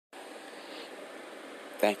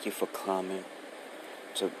Thank you for coming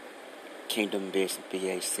to Kingdom Business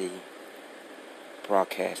BAC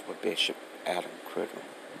broadcast with Bishop Adam Criddle.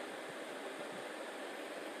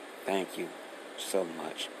 Thank you so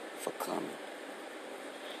much for coming.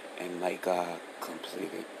 And may God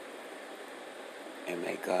complete it. And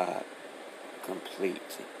may God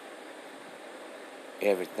complete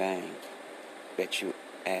everything that you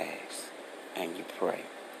ask and you pray.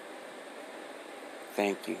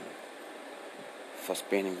 Thank you for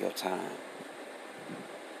spending your time.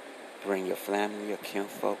 Bring your family, your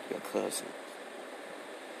kinfolk, your cousins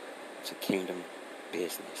to Kingdom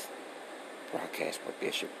Business broadcast with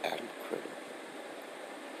Bishop Adam Criddle.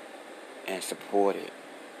 And support it.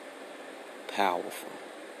 Powerful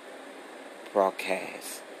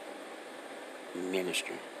broadcast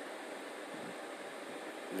ministry.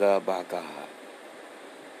 Love by God.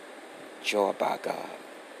 Joy by God.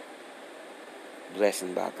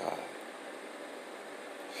 Blessing by God.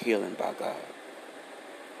 Healing by God.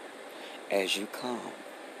 As you come,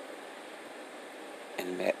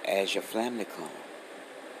 and as your family come,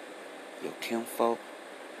 your kinfolk,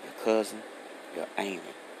 your cousin, your auntie,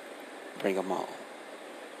 bring them on.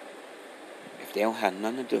 If they don't have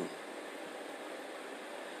nothing to do,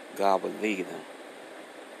 God will lead them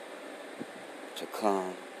to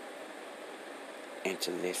come and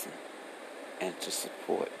to listen and to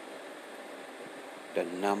support the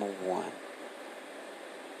number one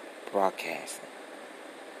broadcasting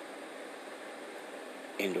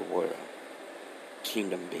in the world,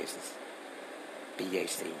 Kingdom Business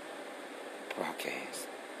BAC broadcast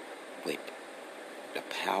with the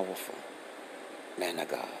powerful man of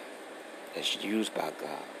God that's used by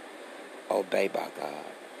God, obeyed by God,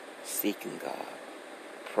 seeking God,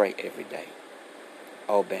 pray every day,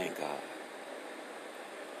 obeying God.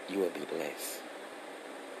 You will be blessed.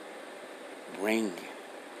 Bring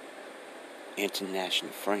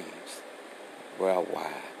international friends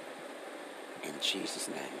worldwide in Jesus'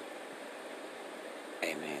 name.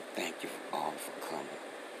 Amen. Thank you all for coming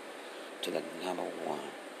to the number one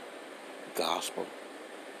gospel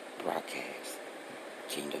broadcast,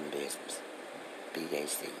 Kingdom Business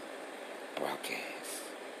BAC broadcast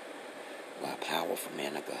by powerful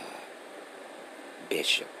man of God,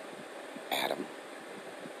 Bishop Adam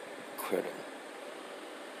Criddle.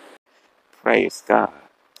 Praise God.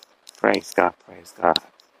 Praise God. Praise God.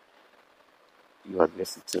 You are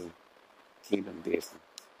listening to Kingdom Business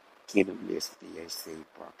BAC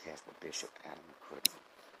broadcast with Bishop Adam Criddle.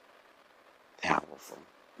 Powerful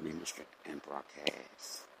ministry and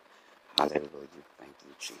broadcast. Hallelujah. Thank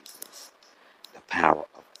you, Jesus. The power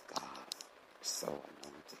of God is so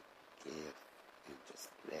anointed. Give and just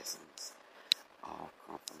blessings. All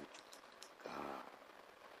come from God.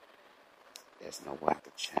 There's no way I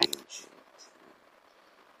could change it.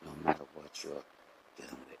 No matter what you're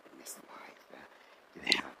dealing with in this life, you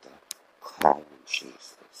have to call on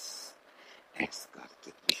Jesus. Ask God to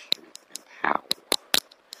give you strength and power,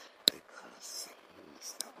 because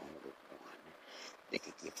He's the only one that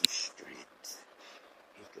can give you strength.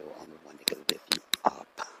 He's the only one that can lift you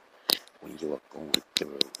up when you are going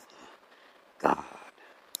through. God.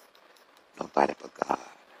 Nobody but God.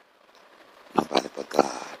 Nobody but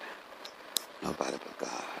God. Nobody but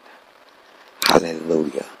God.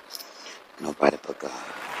 Hallelujah. Nobody but God.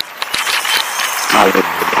 Hallelujah.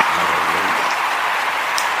 Hallelujah.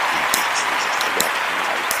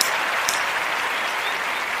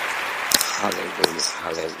 Hallelujah.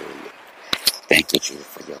 Hallelujah. Thank you, Jesus,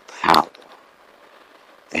 for your power.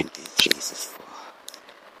 Thank you, Jesus, for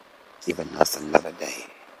giving us another day.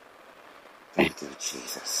 Thank you,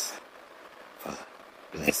 Jesus, for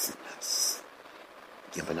blessing us,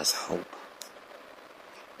 giving us hope,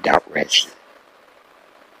 direction,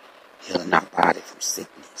 healing our body from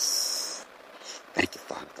sickness. Thank you,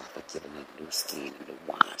 Father God, for giving us new skin and new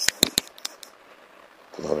wine skin.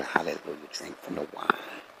 Glory, hallelujah. Drink from the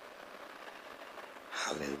wine.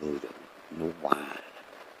 Hallelujah. New wine.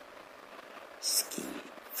 Skin.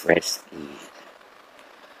 Fresh skin.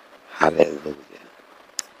 Hallelujah.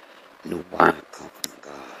 New wine come from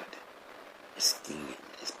God. The skin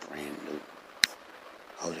is brand new.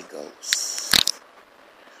 Holy Ghost.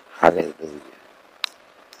 Hallelujah.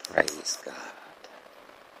 Praise God.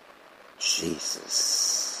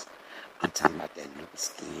 Jesus. I'm talking about that new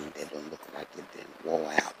skin that don't look like it been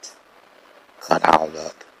wore out. Cut all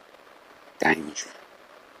up. Dangerous.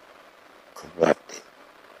 Corrupted.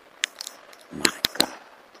 My God.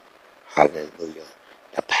 Hallelujah.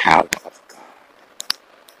 The power of God.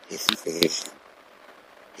 His vision.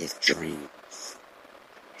 His dreams.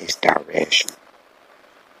 His direction.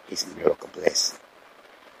 His miracle blessing.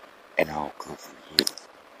 It all comes from Him.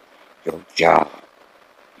 Your job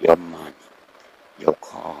your money, your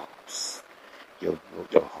cars, your,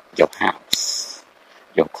 your, your house,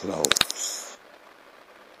 your clothes,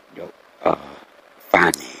 your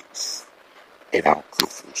finance. It all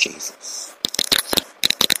comes from Jesus.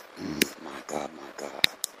 My God, my God.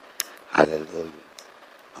 Hallelujah.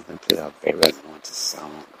 I'm going to play a very anointed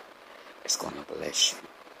song. It's going to bless you.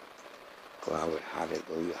 Glory,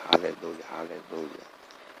 hallelujah, hallelujah, hallelujah.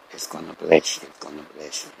 It's going to bless you. It's going to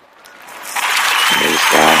bless you. Praise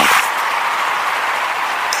God.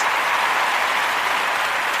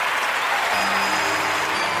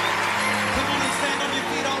 Come on and stand on your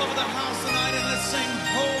feet all over the house tonight and let's sing,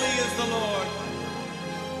 Holy is the Lord.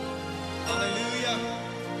 Hallelujah.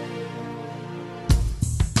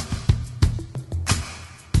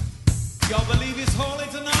 Y'all believe He's holy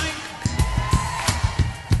tonight?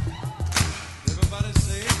 Everybody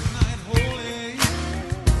say it tonight, holy.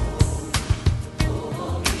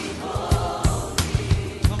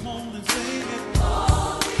 Come on and sing it.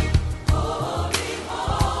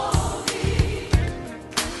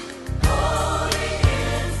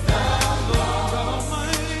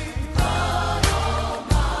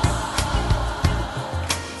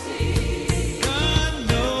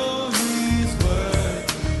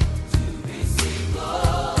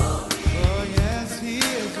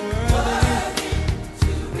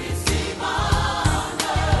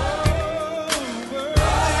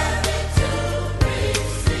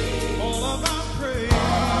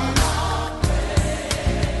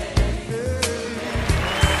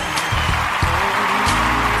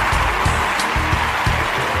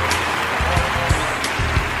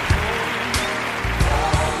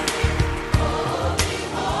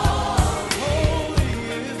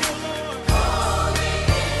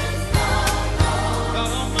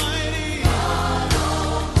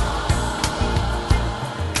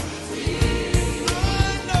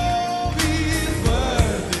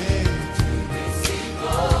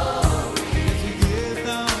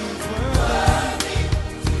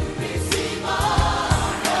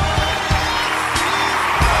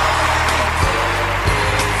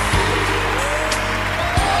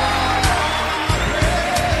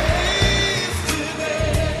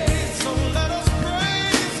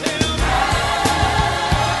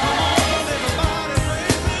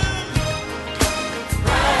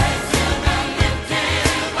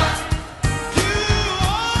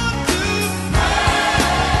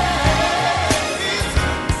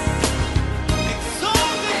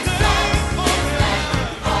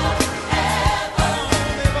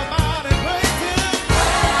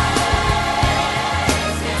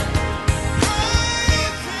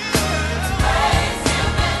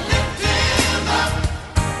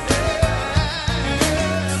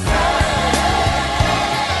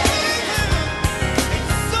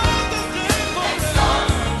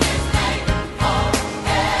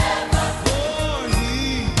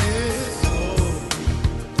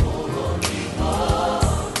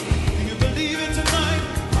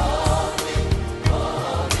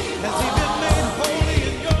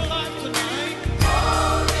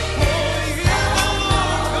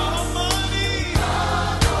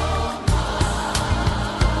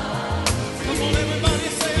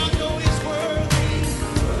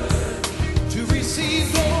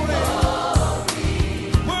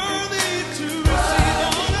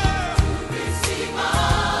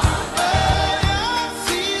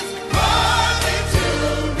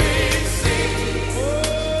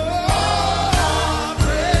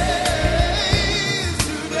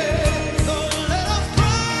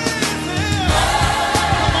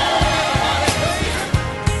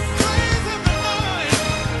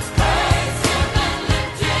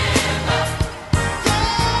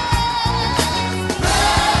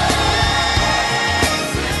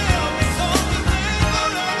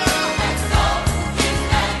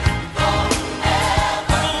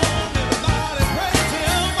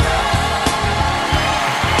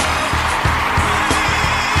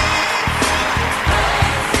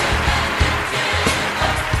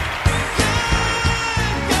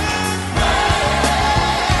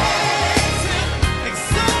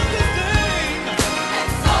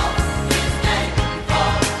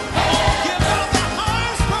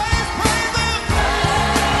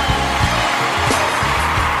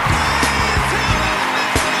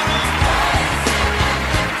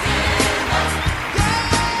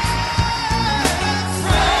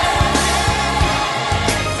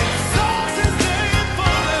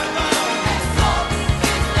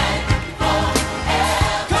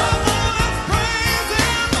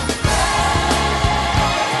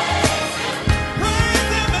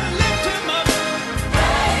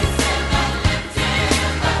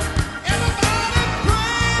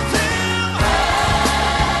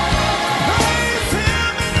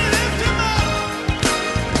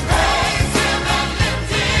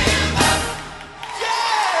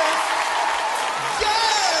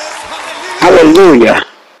 Hallelujah.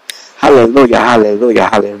 Hallelujah. Hallelujah.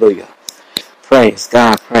 Hallelujah. Praise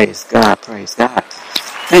God. Praise God. Praise God.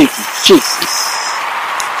 Thank you, Jesus.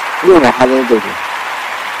 Glory. Hallelujah.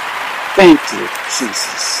 Thank you,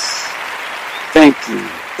 Jesus. Thank you.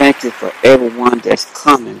 Thank you for everyone that's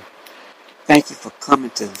coming. Thank you for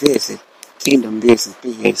coming to visit Kingdom Business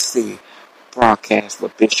BAC broadcast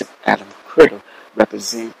with Bishop Adam Critter,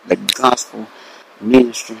 represent the gospel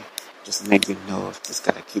ministry. Just make you know, just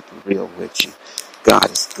gotta keep it real with you. God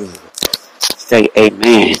is good. Say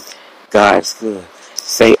amen. God is good.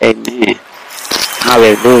 Say amen.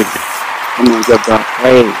 Hallelujah. Come on, give God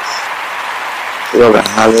praise. Glory,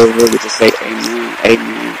 hallelujah. Just say amen,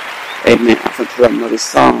 amen, amen. I'm going to play another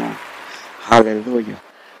song. Hallelujah.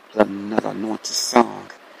 Play another anointed song.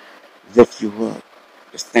 Lift you up.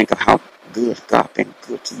 Just think of how good God been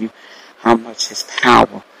good to you. How much His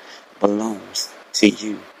power belongs to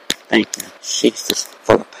you. Thank you, Jesus,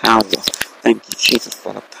 for the power. Thank you, Jesus,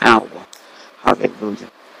 for the power. Hallelujah.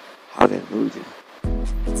 Hallelujah.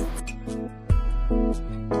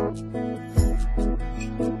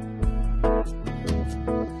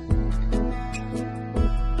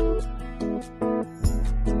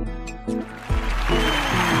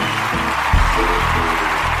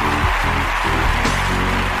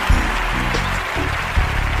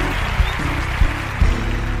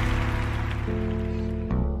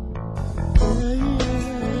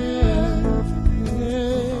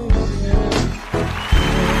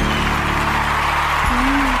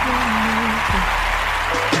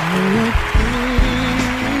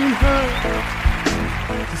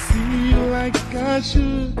 I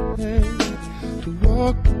should have to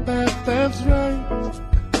walk the path that's right,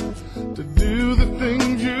 to do the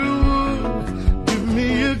things you would. Give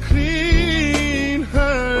me a clean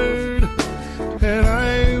heart, and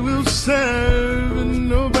I will serve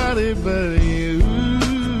nobody but you.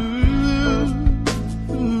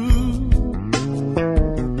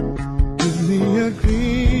 Give me a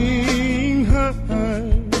clean heart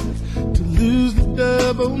to lose the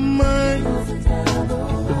double mind.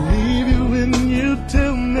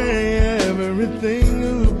 Tell me everything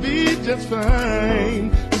will be just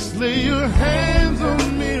fine. Just lay your hands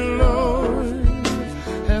on me, Lord,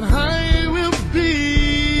 and I will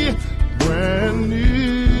be brand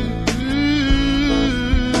new.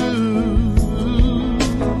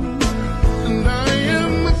 And I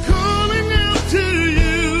am calling out to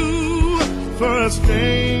you for a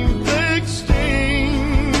strange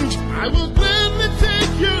exchange. I will gladly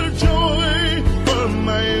take your joy for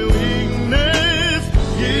my weakness.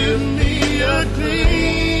 Give me a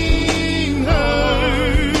clean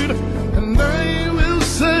heart, and I will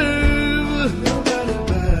serve nobody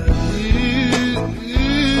but you.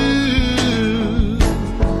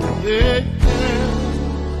 Yeah,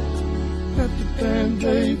 got the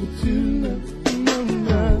band-aid, but you know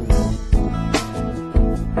my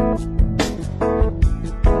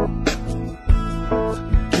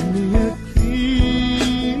Give me a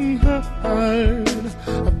clean heart,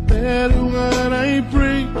 a better one I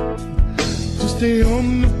pray. Stay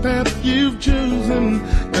on the path you've chosen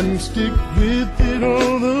and stick with it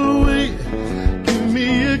all the way. Give me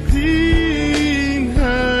a clean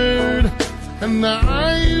heart, and I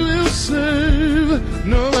will serve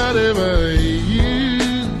nobody but you.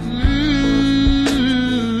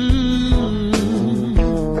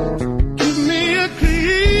 Give me a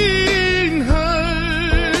clean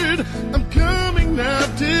heart, I'm coming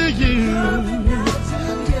out to you,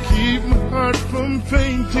 to keep my heart from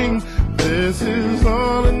fainting. This is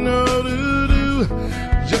all I know to do.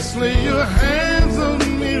 Just lay your hands on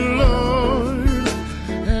me, Lord,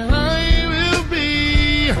 and I will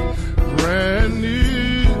be brand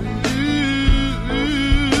new.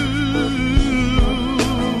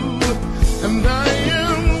 And I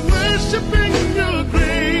am worshiping your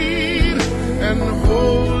great and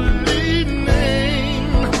holy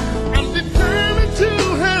name. I'm determined to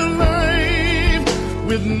have life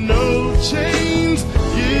with no chains.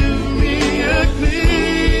 Give me a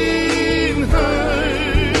clean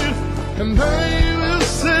heart, and I will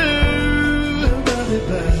serve nobody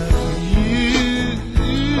but you.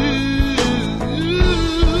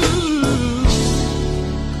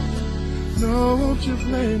 No, won't you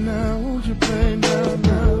play now? Won't you play now?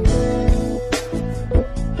 Now.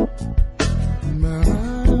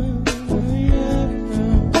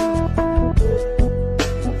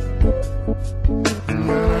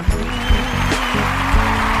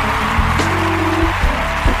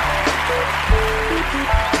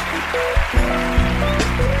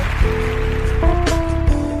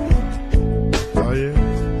 Oh yeah.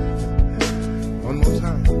 One more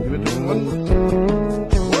time. Give it to me one more time.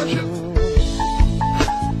 Worship.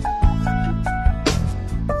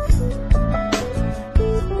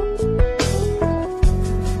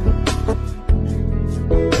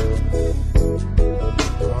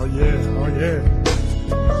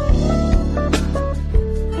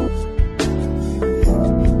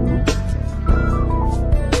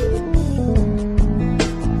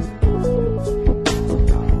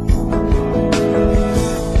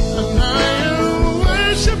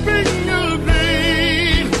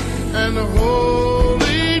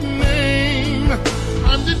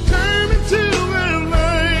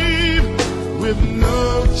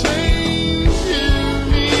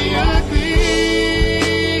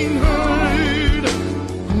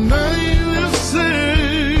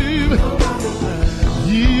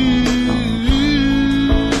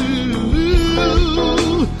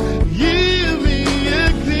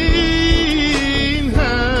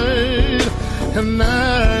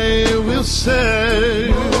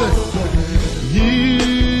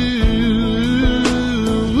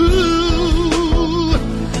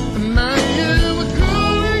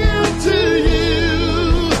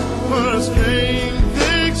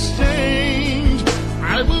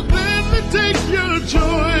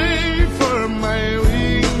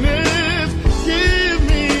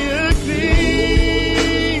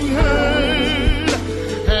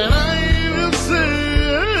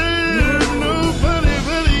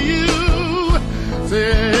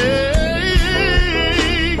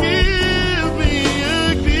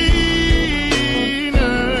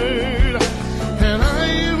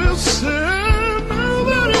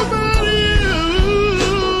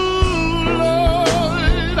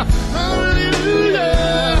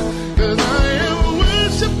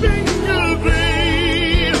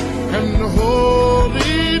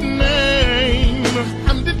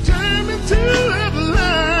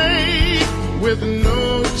 with no